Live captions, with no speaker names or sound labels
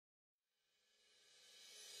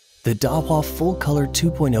The Dahua Full-color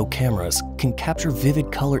 2.0 cameras can capture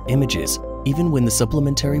vivid color images even when the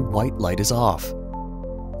supplementary white light is off.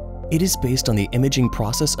 It is based on the imaging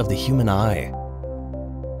process of the human eye.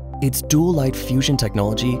 Its dual light fusion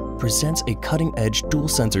technology presents a cutting-edge dual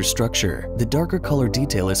sensor structure. The darker color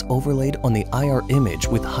detail is overlaid on the IR image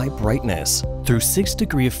with high brightness. Through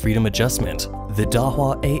 6-degree of freedom adjustment, the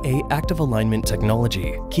Dahua AA active alignment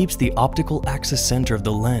technology keeps the optical axis center of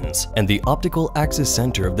the lens and the optical axis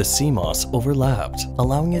center of the CMOS overlapped,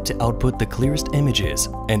 allowing it to output the clearest images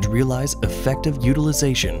and realize effective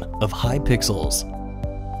utilization of high pixels.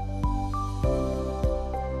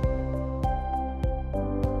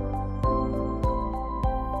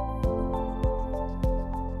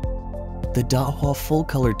 The Dahua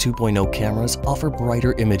Full-color 2.0 cameras offer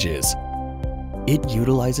brighter images. It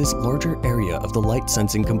utilizes larger area of the light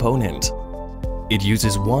sensing component. It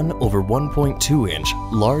uses 1/1.2-inch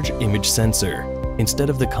large image sensor instead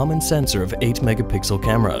of the common sensor of 8 megapixel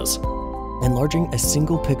cameras, enlarging a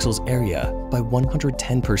single pixel's area by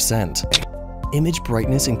 110%. Image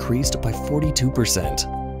brightness increased by 42%.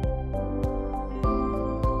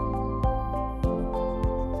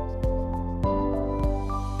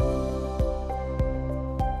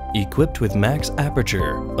 Equipped with max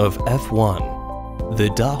aperture of f1, the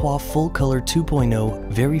Dahua Full-color 2.0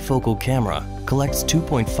 vari-focal camera collects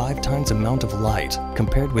 2.5 times amount of light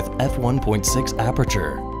compared with f1.6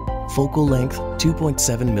 aperture. Focal length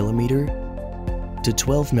 2.7 mm to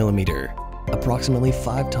 12 mm, approximately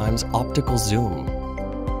 5 times optical zoom.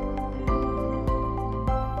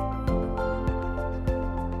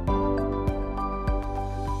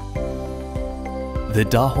 The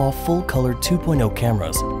Dahua Full-color 2.0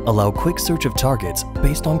 cameras allow quick search of targets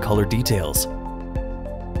based on color details.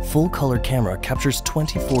 Full-color camera captures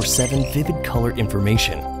 24/7 vivid color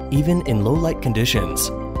information, even in low-light conditions.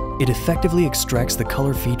 It effectively extracts the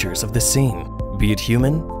color features of the scene, be it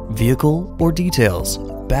human, vehicle, or details.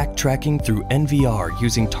 Backtracking through NVR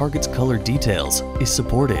using target's color details is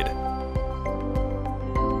supported.